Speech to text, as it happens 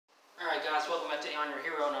Alright guys, welcome back to On Your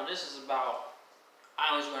Hero. Now this is about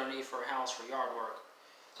items you're going to need for a house for yard work.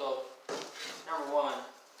 So, number one,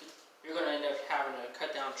 you're going to end up having to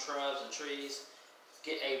cut down shrubs and trees.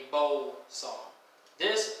 Get a bowl saw.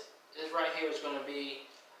 This is right here is going to be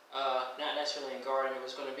not necessarily in garden, it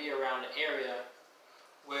was going to be around the area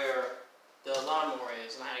where the lawnmower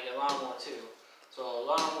is. And I had to get a lawnmower too. So a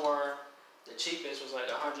lawnmower, the cheapest was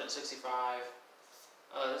like $165.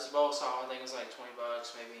 This bowl saw I think was like 20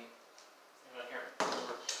 bucks maybe.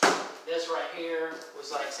 This right here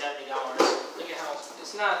was like $70. Look at how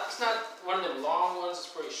it's not one of them long ones. It's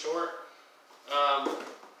pretty short.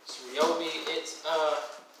 It's Ryobi. It's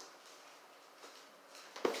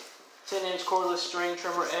 10-inch cordless string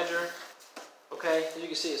trimmer edger. Okay, as you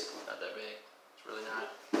can see, it's not that big. It's really not.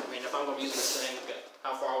 I mean, if I'm going to be using this thing, look at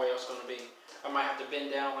how far away it's going to be. I might have to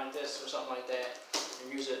bend down like this or something like that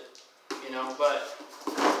and use it, you know. But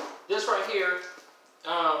this right here,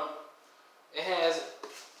 it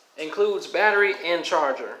includes battery and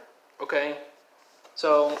charger. Okay,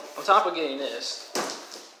 so on top of getting this,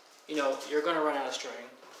 you know, you're going to run out of string.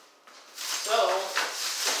 So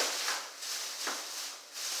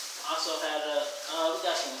also had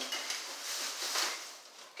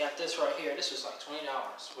we got this right here. This was like $20,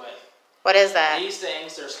 but what is that? These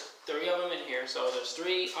things, there's 3 of them in here. So there's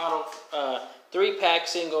 3 pack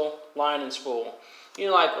single line and spool. You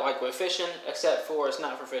know, like with fishing, except for it's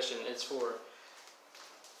not for fishing. It's for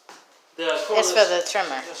the cordless, it's for the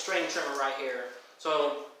trimmer. The string trimmer right here.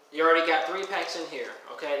 So you already got 3 packs in here.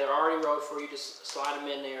 Okay, they're already wrote for you to slide them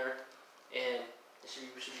in there, and it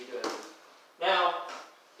should be good. Now,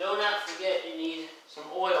 do not forget you need some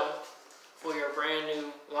oil for your brand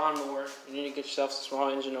new lawnmower. You need to get yourself some small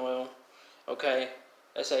engine oil. Okay,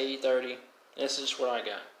 SAE 30. This is what I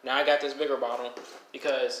got. Now I got this bigger bottle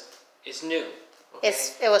because it's new. Okay?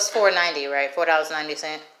 It was $4.90, right?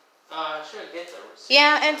 $4.90. I should get the receipt.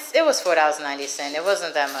 Yeah, it was $4.90. It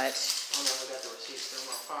wasn't that much. I don't know if I got the receipt still in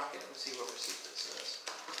my pocket. Let's see what receipt this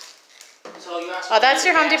is. So you oh, that's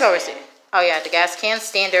your Home Depot receipt. Oh yeah, the gas can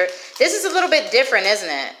standard. This is a little bit different, isn't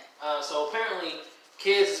it? So apparently,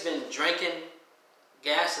 kids has been drinking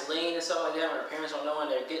gasoline and stuff like that when their parents don't know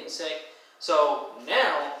and they're getting sick. So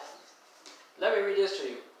now, let me read this to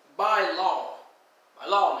you. By law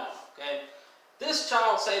now, okay? This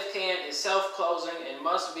child-safe can is self-closing and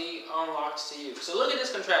must be unlocked to use. So look at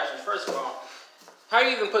this contraption. First of all, how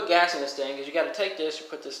you even put gas in this thing is you got to take this, you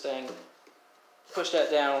put this thing, push that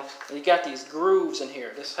down, and you got these grooves in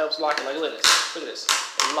here. This helps lock it. Like, look at this. Look at this.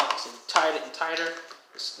 It locks. And tight it and tighter.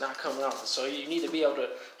 It's not coming off. So you need to be able to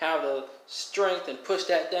have the strength and push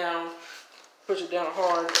that down. Push it down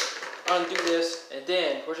hard. Undo this. And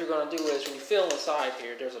then what you're going to do is when you feel inside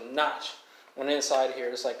here, there's a notch on the inside here.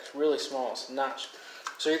 It's like really small. It's a notch.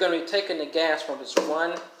 So you're going to be taking the gas from this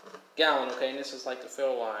 1 gallon, okay? And this is like the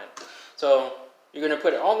fill line. So you're going to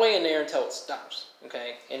put it all the way in there until it stops,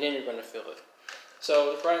 okay? And then you're going to fill it.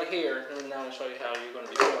 So right here, let me now show you how you're going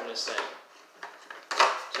to be pouring this thing.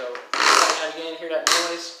 So again, hear that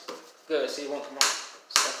noise? Good. See, it won't come off.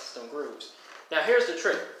 That's some grooves. Now here's the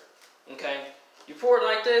trick, okay? You pour it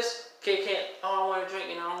like this. Kid can't, oh, I want to drink,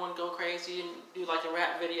 you know, I want to go crazy and do like the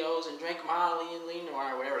rap videos and drink Molly and lean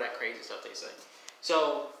or whatever that crazy stuff they say.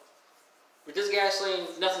 So with this gasoline,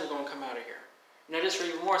 nothing's going to come out of here. Now just for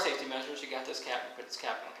even more safety measures, you got this cap and put this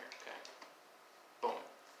cap on here, okay? Boom.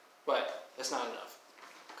 But that's not enough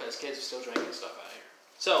because kids are still drinking stuff out of here.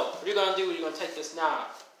 So what you're going to do is you're going to take this knob,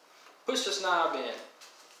 push this knob in.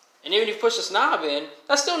 And even if you push this knob in,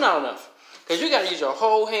 that's still not enough because you got to use your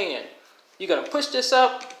whole hand. You're going to push this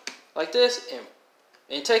up like this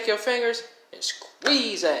and take your fingers and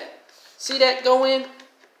squeeze that. See that go in?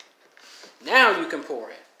 Now you can pour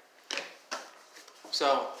it.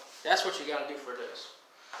 So that's what you got to do for this.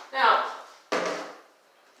 Now,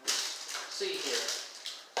 see here.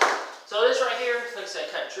 So this right here, like I said,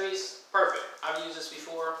 cut trees, perfect. I've used this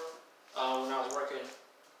before when I was working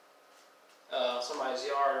somebody's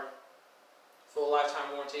yard, full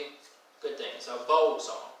lifetime warranty. Good thing. It's a bowl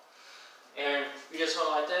saw, and you just hold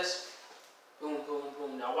it like this, boom, boom,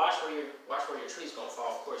 boom. Now watch where your tree's gonna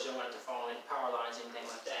fall. Of course, you don't want it to fall in power lines, anything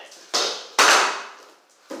like that.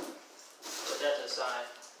 Put that to the side.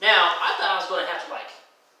 Now I thought I was gonna have to like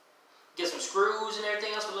get some screws and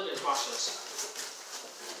everything else, but look at this. Watch this.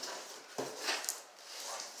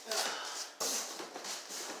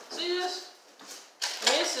 See this?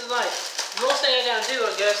 I mean, this is like, the most thing I gotta do,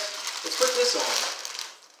 I guess, is put this on.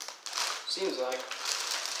 Seems like.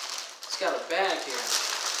 It's got a bag here.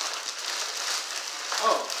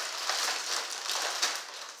 Oh.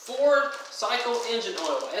 Ford Cycle Engine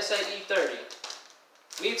Oil, SAE 30.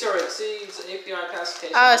 Meets or exceeds API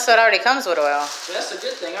classification. Oh, so it already comes with oil. So that's a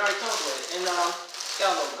good thing. It already comes with it. And got a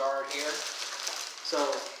little guard here.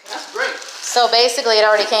 So that's great. So basically it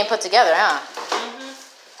already came put together, huh?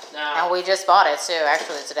 Mm-hmm. Now, and we just bought it too,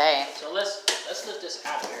 actually, today. So let's lift this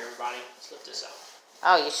out of here, everybody. Let's lift this out.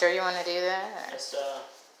 Oh, you sure you want to do that? It's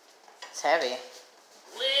heavy.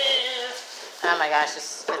 Lift. Oh my gosh,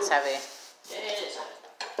 it's heavy. Yeah, it is heavy.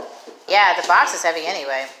 Yeah, the box is heavy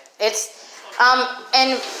anyway. It's,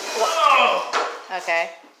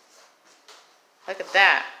 okay. Look at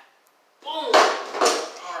that. Boom. All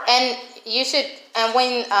right. And you should,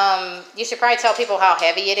 you should probably tell people how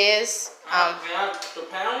heavy it is. The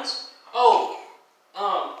pounds? Oh,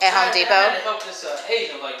 at Home Depot? I had to help this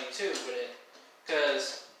Asian lady too with it,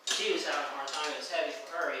 because she was having a hard time. It was heavy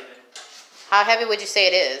for her even. How heavy would you say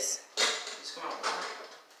it is? Just come out.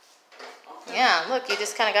 Okay. Yeah, look, you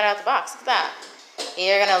just kind of got out the box. Look at that.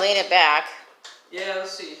 You're going to lean it back. Yeah,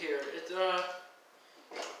 let's see here.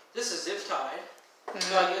 This is zip tied.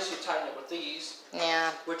 So I guess you tighten it with these.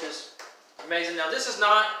 Yeah. Which is amazing. Now this is a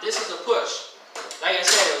push. Like I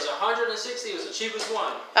said, it was 160. It was the cheapest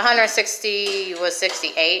one. 160 was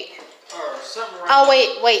 68. Or something around. Oh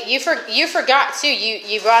wait, you forgot too.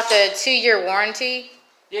 You brought the 2-year warranty.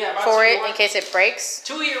 Yeah, for it in case it breaks.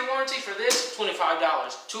 2-year warranty for this, $25.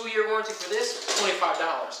 2-year warranty for this, $25.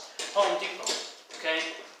 Home Depot. Okay,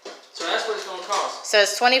 so that's what it's gonna cost. So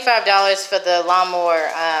it's $25 for the lawnmower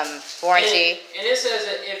warranty. And it says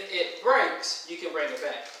that if it breaks, you can bring it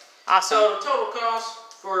back. Awesome. So the total cost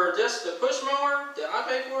for just the push mower that I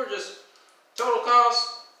paid for, just total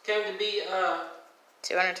cost came to be $212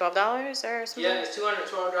 or something. Yeah, it's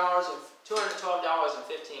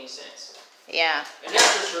 $212.15. Yeah. And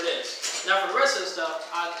that's just for this. Now for the rest of the stuff,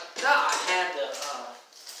 I had the.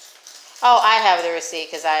 Oh, I have the receipt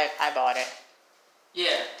because I bought it.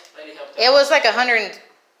 Yeah, lady helped out. It was like I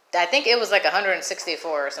think it was like 164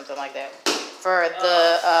 or something like that for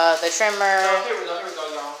the trimmer. So here we go,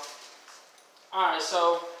 y'all. All right,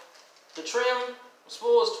 so the trim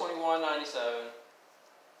spool is $21.97.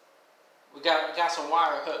 We got some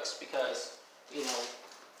wire hooks because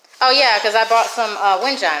Oh yeah, because I bought some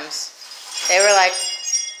wind chimes. They were like,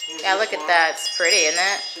 yeah, look at that. It's pretty, isn't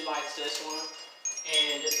it? She likes this one.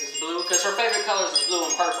 And this is blue, because her favorite colors is blue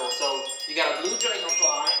and purple. So you got a blue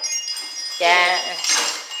dragonfly. Yeah.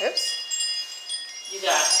 Oops. You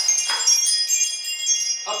got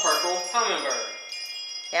a purple hummingbird.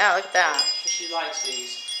 Yeah, look at that. She likes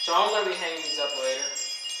these. So I'm going to be hanging these up later.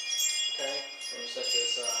 Okay? Let me set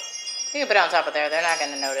this You can put it on top of there. They're not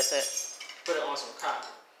going to notice it. Put it on some cotton.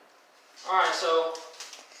 Alright, so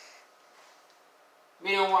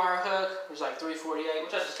medium wire hook was like $3.48,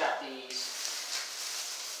 which I just got these.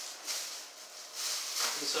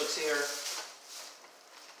 These hooks here.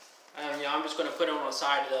 I'm just going to put them on the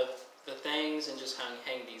side of the things and just kind of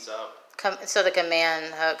hang these up. So the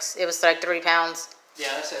command hooks, it was like 3 pounds.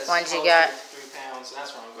 Yeah, that says ones you got 3 pounds.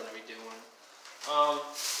 That's what I'm going to be doing.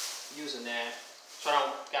 Using that, so I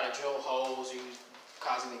don't gotta drill holes,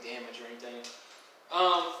 causing any damage or anything.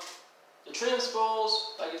 The trim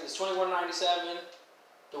spools, like it's $21.97.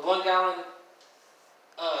 The 1 gallon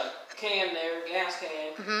can there, gas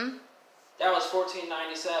can. Mm-hmm. That was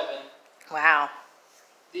 $14.97. Wow.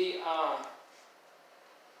 The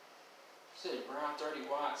around 30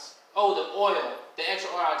 watts. Oh, the oil, the extra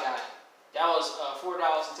oil I got. That was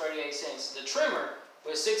 $4.38. The trimmer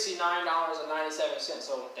was $69.97,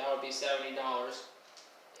 so that would be $70.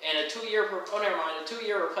 And a 2-year, the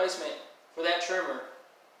 2-year replacement for that trimmer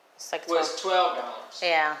like was $12.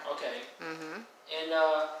 Yeah. Okay. Mm-hmm. And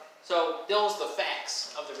so those are the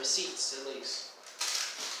facts of the receipts, at least.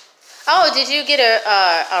 Oh, did you get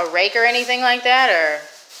a rake or anything like that, or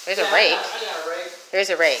there's a rake? I got a rake. There's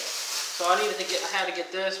a rake. So I had to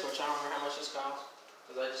get this, which I don't remember how much this cost,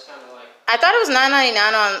 because I just kind of like. I thought it was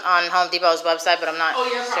 $9.99 on Home Depot's website, but I'm not sure. Oh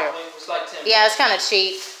yeah, sure. probably. It was like $10. Yeah, it's kind of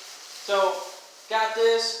cheap. So got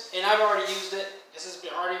this, and I've already used it. This has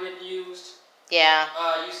already been used. Yeah.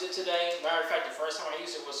 Used it today. Matter of fact, the first time I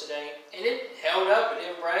used it was today, and it held up. It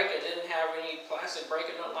didn't break. It didn't have any plastic break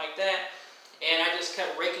or nothing like that. And I just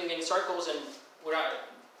kept raking in circles, and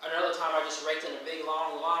another time I just raked in a big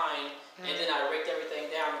long line, and then I raked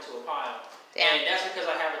everything down into a pile. Yeah. And that's because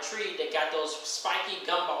I have a tree that got those spiky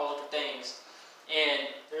gumball looking things,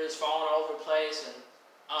 and they're just falling all over the place. And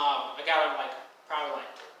I got them probably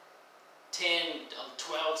 10,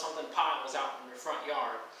 12 something piles out in your front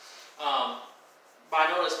yard. But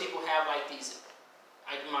I noticed people have these.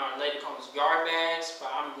 My lady calls them yard bags,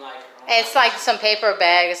 but I'm like. It's like some paper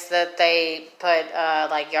bags that they put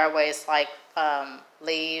yard waste,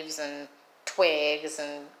 leaves and twigs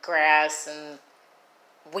and grass and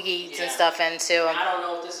weeds and stuff into. And I don't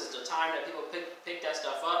know if this is the time that people pick that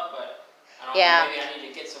stuff up, but I don't know, maybe I need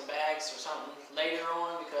to get some bags or something later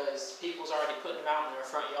on because people's already putting them out in their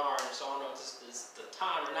front yard, so I don't know if this is the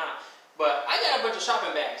time or not. But I got a bunch of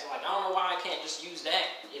shopping bags. Like, I don't know why I can't just use that.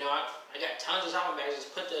 You know, I got tons of shopping bags.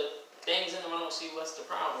 Just put the things in them. I don't see what's the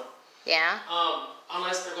problem. Yeah.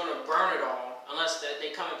 Unless they're going to burn it all. Unless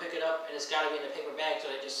they come and pick it up and it's got to be in a paper bag, so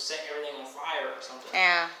they just set everything on fire or something.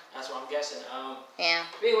 Yeah. That's what I'm guessing. Yeah.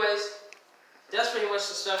 But anyways, that's pretty much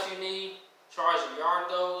the stuff you need as far as your yard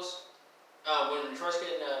goes. When you first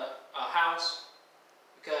get in a house,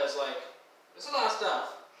 because like there's a lot of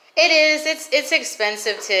stuff. It is. It's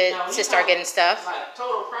expensive to start getting stuff. Like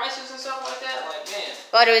total prices and stuff like that. Like man.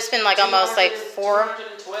 But it would spend like almost like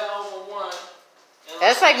 212 on one.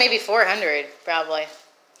 That's like maybe 400 probably.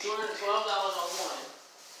 $212 on one.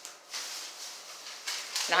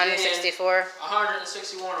 164.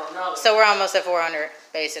 161 on another. So we're almost at 400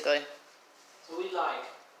 basically. So we like.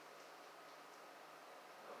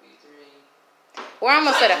 We're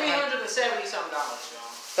almost like at $370 something, y'all.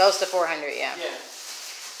 Close to 400, yeah. Yeah.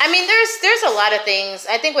 I mean, there's a lot of things.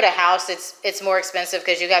 I think with a house, it's more expensive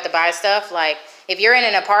because you got to buy stuff. Like if you're in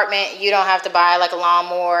an apartment, you don't have to buy like a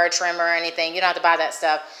lawnmower, trimmer, or anything. You don't have to buy that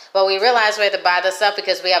stuff. But we realized we have to buy this stuff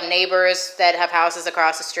because we have neighbors that have houses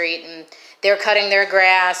across the street and they're cutting their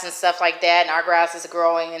grass and stuff like that, and our grass is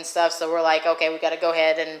growing and stuff. So we're like, okay, we got to go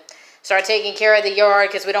ahead and start taking care of the yard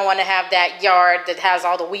because we don't want to have that yard that has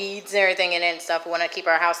all the weeds and everything in it and stuff. We want to keep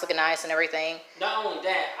our house looking nice and everything. Not only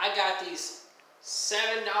that, I got these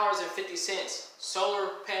 $7.50 solar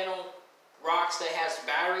panel rocks that has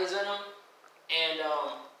batteries in them, and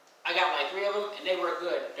I got like 3 of them, and they work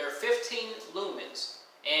good. They're 15 lumens,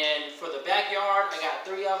 and for the backyard, I got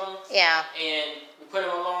 3 of them. Yeah. And we put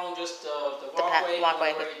them along just the walkway going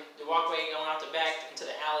out the back into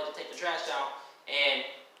the alley to take the trash out, and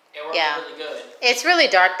it works really good. It's really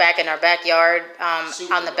dark back in our backyard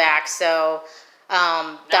on the back, so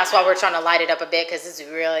that's why we're trying to light it up a bit because it's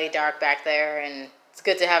really dark back there, and it's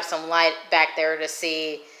good to have some light back there to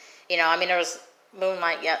see. You know, I mean, there was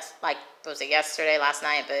moonlight, yesterday, last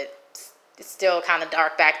night, but it's still kind of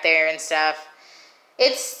dark back there and stuff.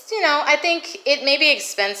 It's, you know, I think it may be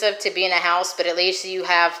expensive to be in a house, but at least you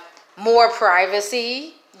have more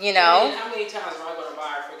privacy, you know. I mean, how many times am I going to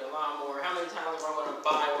buy a freaking lawnmower? How many times am I going to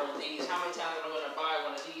buy one of these? How many times am I going to buy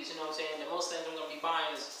one of these? You know what I'm saying? The most things I'm going to be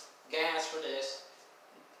buying is gas for this,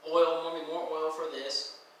 oil, maybe more oil for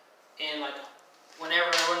this, and like whenever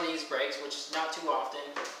one of these breaks, which is not too often,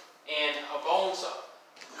 and a bone saw.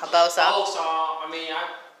 A bow saw? Bow saw. I mean,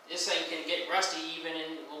 this thing can get rusty even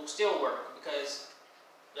and will still work because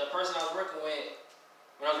the person I was working with,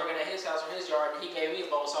 when I was working at his house or his yard, he gave me a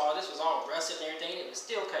bow saw. This was all rusted and everything. It was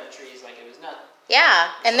still cutting trees like it was nothing.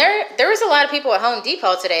 Yeah, and there was a lot of people at Home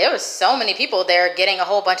Depot today. There was so many people there getting a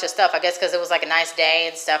whole bunch of stuff. I guess because it was like a nice day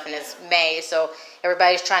and stuff, and it's May, so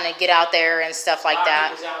everybody's trying to get out there and stuff like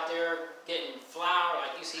that. People's out there getting flowers,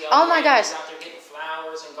 like you see. Oh my gosh! Out there getting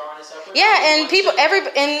flowers and garden stuff. Yeah, and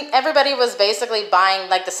everybody was basically buying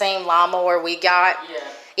like the same lawnmower we got. Yeah.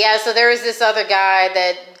 Yeah, so there was this other guy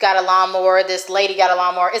that got a lawnmower. This lady got a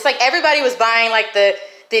lawnmower. It's like everybody was buying like the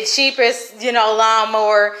cheapest, you know,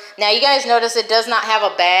 lawnmower. Now, you guys notice it does not have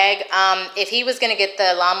a bag. If he was going to get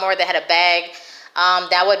the lawnmower that had a bag,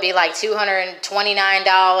 that would be like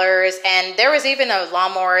 $229. And there was even a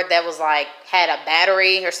lawnmower that was like, had a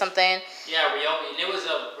battery or something. Yeah, Ryobi. It was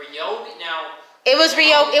a Ryobi. Now, it was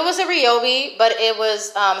a Ryobi, but it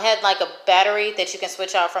was had like a battery that you can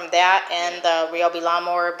switch out from that and the Ryobi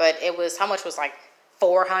lawnmower. But it was, how much was like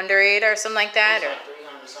 $400 or something like that? It was like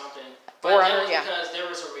 300 something. But 400, that was because there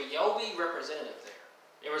was a Ryobi representative there.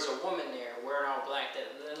 There was a woman there wearing all black. Then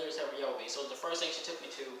there's a Ryobi. So the first thing she took me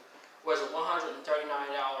to was a $139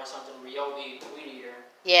 something Ryobi weed eater.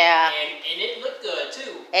 Yeah. And it looked good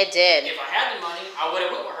too. It did. If I had the money, I would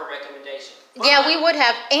have went with her recommendation. But yeah, we would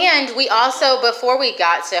have. And we also, before we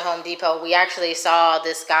got to Home Depot, we actually saw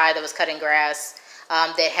this guy that was cutting grass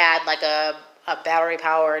that had like a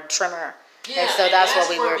battery-powered trimmer. Yeah, and so that's what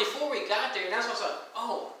we were. Before we got there, and that's what I was like,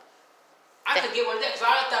 oh, I could get one of that. Because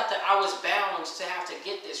I thought that I was bound to have to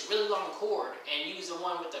get this really long cord and use the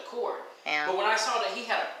one with the cord. Yeah. But when I saw that he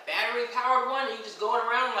had a battery-powered one, and you just going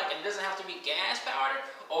around like it doesn't have to be gas-powered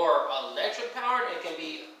or electric-powered, it can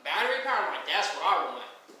be battery-powered. I'm like, that's what I want.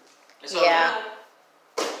 And so yeah.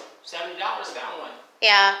 Now, $70 found one.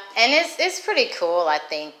 Yeah, and it's pretty cool, I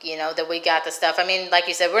think, you know, that we got the stuff. I mean, like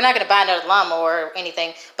you said, we're not going to buy another lawnmower or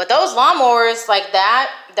anything, but those lawnmowers like that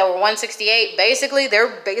were 168, they're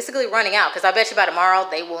basically running out, because I bet you by tomorrow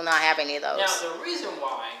they will not have any of those. Now, the reason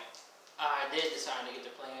why I did decide to get the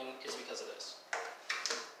plan is because of this.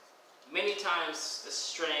 many times the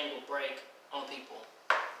string will break on people,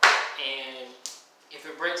 and if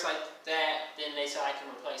it breaks like that, then they say I can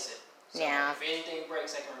replace it. So Yeah. if anything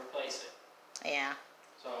breaks, I can replace it. Yeah.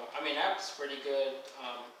 So I mean that's pretty good.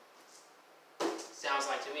 Sounds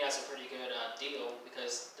like to me that's a pretty good deal,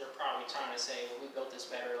 because they're probably trying to say, well, we built this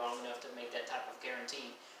battery long enough to make that type of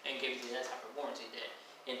guarantee and give you that type of warranty that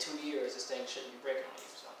in 2 years this thing shouldn't be breaking on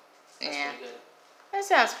you. So that's Yeah. pretty good. That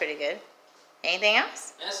sounds pretty good. Anything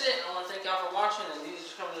else? That's it. I want to thank y'all for watching, and these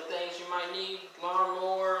are some of the things you might need: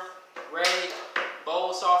 lawnmower, rake,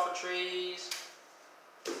 bowl saw for trees,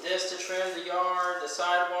 this to trim the yard, the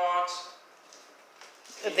sidewalks,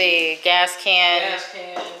 The gas can, gas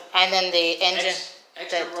can, and then the engine,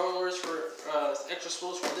 extra rollers for extra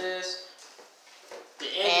spools for this, the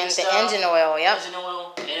engine and the stuff, engine oil. Yep. engine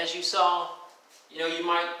oil. And as you saw, you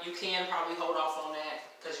can probably hold off on that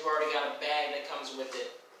because you already got a bag that comes with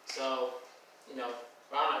it. So, I'm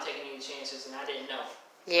not taking any chances, and I didn't know.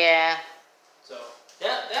 Yeah. So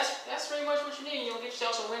that's pretty much what you need. Get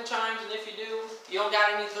yourself some wind chimes, and if you do, you don't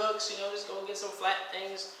got any hooks, just go get some flat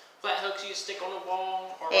hooks you stick on the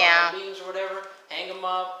wall or on the beams or whatever. Hang them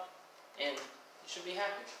up, and you should be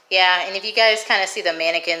happy. Yeah, and if you guys kind of see the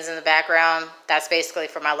mannequins in the background, that's basically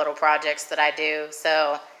for my little projects that I do.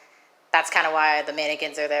 So that's kind of why the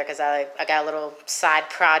mannequins are there, because I got a little side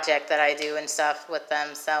project that I do and stuff with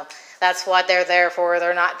them. So that's what they're there for.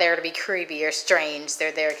 They're not there to be creepy or strange.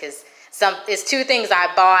 They're there because it's two things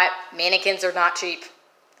I bought. Mannequins are not cheap.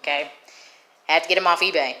 Okay. I had to get them off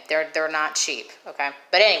eBay. They're not cheap. Okay.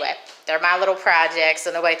 But anyway, they're my little projects,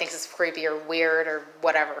 so nobody thinks it's creepy or weird or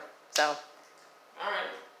whatever. So. All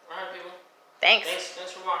right, people. Thanks.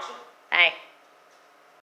 Thanks for watching. Bye.